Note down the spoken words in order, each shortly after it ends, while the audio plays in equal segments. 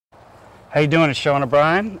How you doing? It's Sean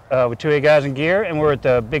O'Brien with 2A Guys in Gear, and we're at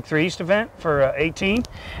the Big 3 East event for 18.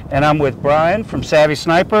 And I'm with Brian from Savvy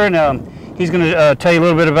Sniper, and he's going to tell you a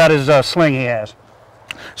little bit about his sling he has.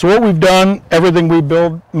 So what we've done, everything we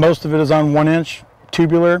build, most of it is on 1-inch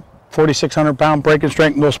tubular, 4,600 pound breaking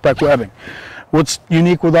strength, mil-spec webbing. What's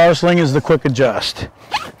unique with our sling is the quick adjust.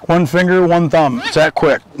 One finger, one thumb, it's that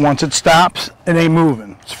quick. Once it stops, it ain't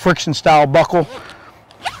moving. It's a friction style buckle.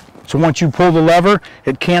 So once you pull the lever,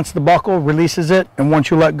 it cants the buckle, releases it, and once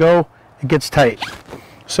you let go, it gets tight.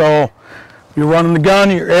 So you're running the gun,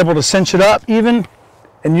 you're able to cinch it up even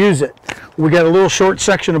and use it. We got a little short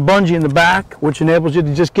section of bungee in the back, which enables you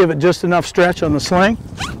to just give it just enough stretch on the sling.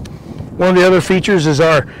 One of the other features is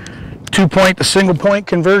our 2-point to single point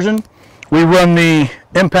conversion. We run the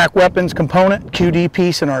impact weapons component, QD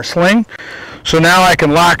piece in our sling. So now I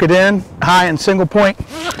can lock it in high and single point,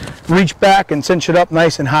 reach back and cinch it up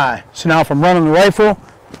nice and high. So now if I'm running the rifle,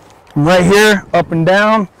 I'm right here, up and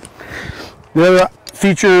down. The other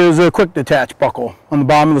feature is a quick detach buckle on the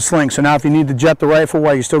bottom of the sling. So now if you need to jet the rifle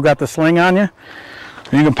while you still got the sling on you,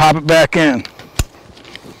 you can pop it back in.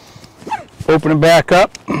 Open it back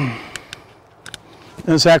up. And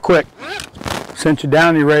it's that quick. Cinch it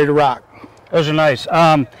down, you're ready to rock. Those are nice.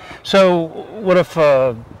 So what if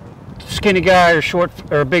a skinny guy or short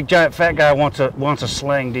or a big giant fat guy wants a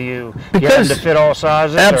sling? Do you get them to fit all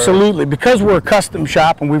sizes? Absolutely. Or? Because we're a custom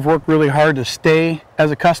shop and we've worked really hard to stay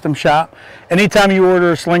as a custom shop, anytime you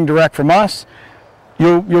order a sling direct from us,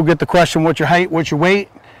 you'll get the question, what's your height, what's your weight,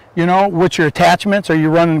 you know, what's your attachments? Are you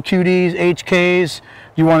running QDs, HKs?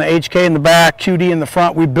 You want an HK in the back, QD in the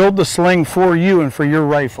front. We build the sling for you and for your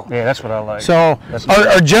rifle. Yeah, that's what I like. So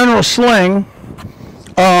our general sling,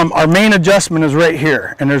 our main adjustment is right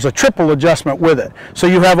here, and there's a triple adjustment with it. So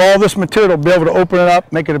you have all this material to be able to open it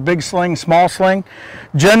up, make it a big sling, small sling.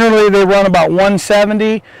 Generally, they run about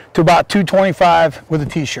 170 to about 225 with a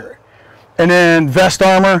t-shirt. And then vest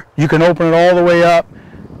armor, you can open it all the way up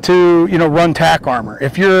to, you know, run tack armor.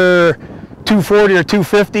 If you're 240 or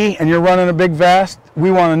 250 and you're running a big vest, we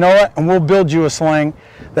want to know it, and we'll build you a sling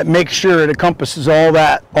that makes sure it encompasses all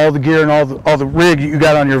that, all the gear and all the rig you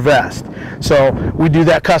got on your vest. So we do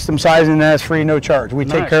that custom sizing, and that's free, no charge. We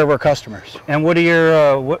take care of our customers. And what are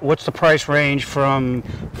your what's the price range from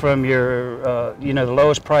your you know, the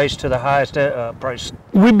lowest price to the highest price?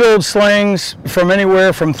 We build slings from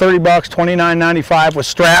anywhere from $30, $29.95 with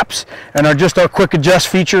straps, and just our quick adjust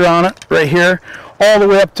feature on it right here, all the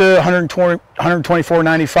way up to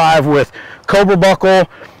 $124.95 with Cobra buckle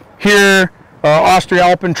here. Austria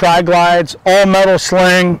Alpen tri-glides, all metal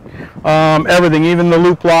sling, everything, even the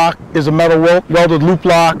loop lock is a metal welded loop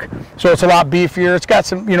lock, so it's a lot beefier. It's got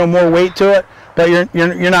some, you know, more weight to it, but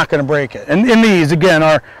you're not going to break it. And in these, again,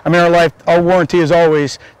 our warranty is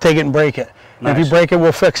always take it and break it. Nice. And if you break it,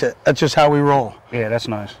 we'll fix it. That's just how we roll. Yeah, that's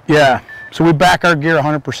nice. Yeah, so we back our gear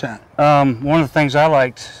 100%. One of the things I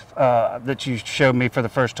liked that you showed me for the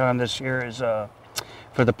first time this year is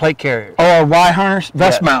for the plate carrier. Oh, our Y harness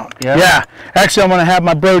vest mount. Yeah. Actually, I'm going to have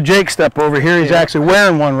my bro Jake step over here. He's actually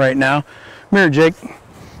wearing one right now. Come here, Jake.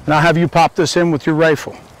 And I'll have you pop this in with your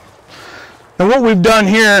rifle. And what we've done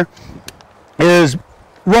here is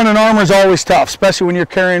running armor is always tough, especially when you're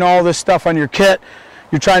carrying all this stuff on your kit.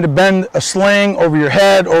 You're trying to bend a sling over your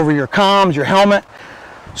head, over your comms, your helmet.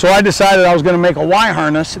 So I decided I was going to make a Y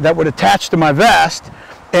harness that would attach to my vest,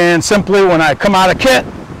 and simply when I come out of kit,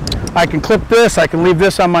 I can clip this, I can leave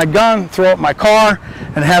this on my gun, throw it in my car,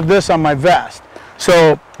 and have this on my vest.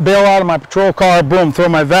 So bail out of my patrol car, boom, throw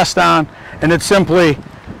my vest on, and it's simply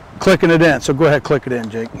clicking it in. So go ahead, click it in,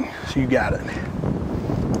 Jake. So you got it.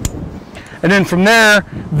 And then from there,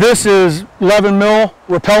 this is 11 mil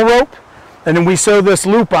rappel rope, and then we sew this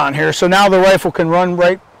loop on here. So now the rifle can run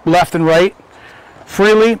right, left and right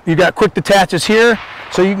freely. You got quick detaches here,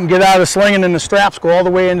 so you can get out of the sling, and then the straps go all the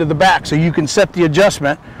way into the back, so you can set the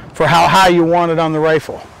adjustment for how high you want it on the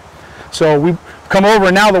rifle. So we come over,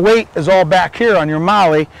 and now the weight is all back here on your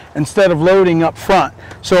molly instead of loading up front.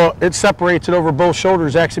 So it separates it over both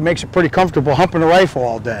shoulders, actually makes it pretty comfortable humping a rifle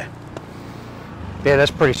all day. Yeah,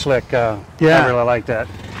 that's pretty slick. I really like that.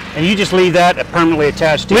 And you just leave that permanently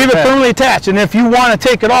attached to your vest. Leave it permanently attached, and if you want to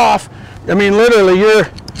take it off, I mean, literally you're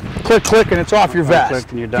click, and it's off your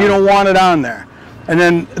vest. You don't want it on there. And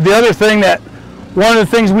then the other thing that, one of the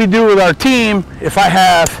things we do with our team, if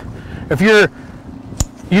you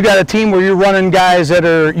got a team where you're running guys that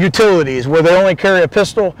are utilities, where they only carry a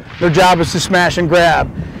pistol, their job is to smash and grab.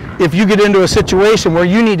 If you get into a situation where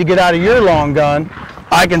you need to get out of your long gun,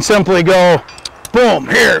 I can simply go, boom,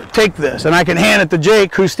 here, take this. And I can hand it to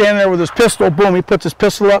Jake, who's standing there with his pistol, boom, he puts his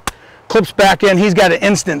pistol up, clips back in. He's got an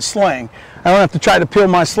instant sling. I don't have to try to peel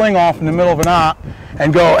my sling off in the middle of an op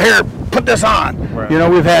and go, here, put this on. Right. You know,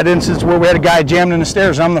 we've had instances where we had a guy jammed in the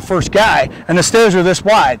stairs. I'm the first guy, and the stairs are this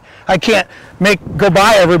wide. I can't go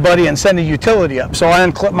by everybody and send a utility up. So I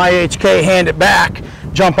unclip my HK, hand it back,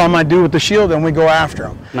 jump on my dude with the shield, and we go after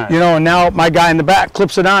him. Nice. You know, and now my guy in the back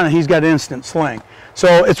clips it on, and he's got an instant sling.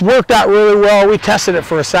 So it's worked out really well. We tested it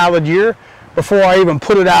for a solid year before I even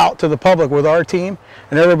put it out to the public with our team,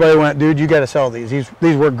 and everybody went, dude, you got to sell these.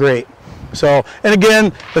 These work great. So, and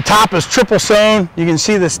again, the top is triple sewn. You can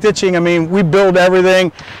see the stitching. I mean, we build everything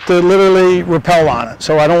to literally repel on it.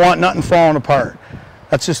 So I don't want nothing falling apart.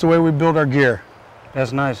 That's just the way we build our gear.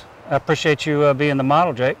 That's nice. I appreciate you being the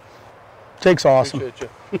model, Jake. Jake's awesome. Appreciate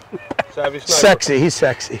you. Savvy Sniper. Sexy, he's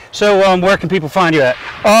sexy. So where can people find you at?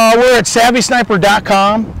 We're at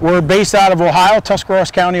SavvySniper.com. We're based out of Ohio,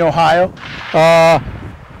 Tuscarawas County, Ohio.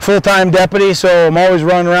 Full-time deputy, so I'm always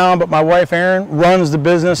running around, but my wife Erin runs the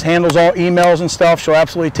business, handles all emails and stuff. She'll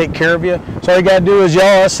absolutely take care of you. So all you gotta do is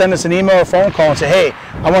yell at us, send us an email or phone call and say, hey,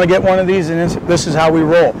 I wanna get one of these, and this is how we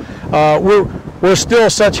roll. We're still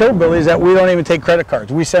such hillbillies that we don't even take credit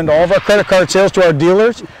cards. We send all of our credit card sales to our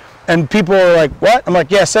dealers, and people are like, what? I'm like,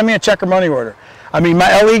 yeah, send me a check or money order. I mean,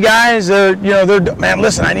 my LE guys, they're, man,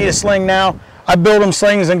 listen, I need a sling now. I build them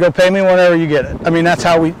slings and go pay me whenever you get it. I mean, that's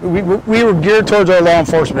how we were geared towards our law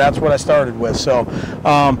enforcement. That's what I started with. So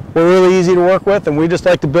we're really easy to work with, and we just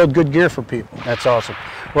like to build good gear for people. That's awesome.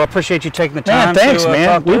 Well, I appreciate you taking the time. Man, thanks, to man.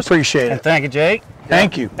 talk to We us. appreciate it. And thank you, Jake.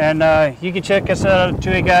 Thank you. And you can check us out at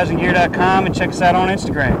 28guysandgear.com and check us out on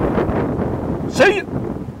Instagram. See you.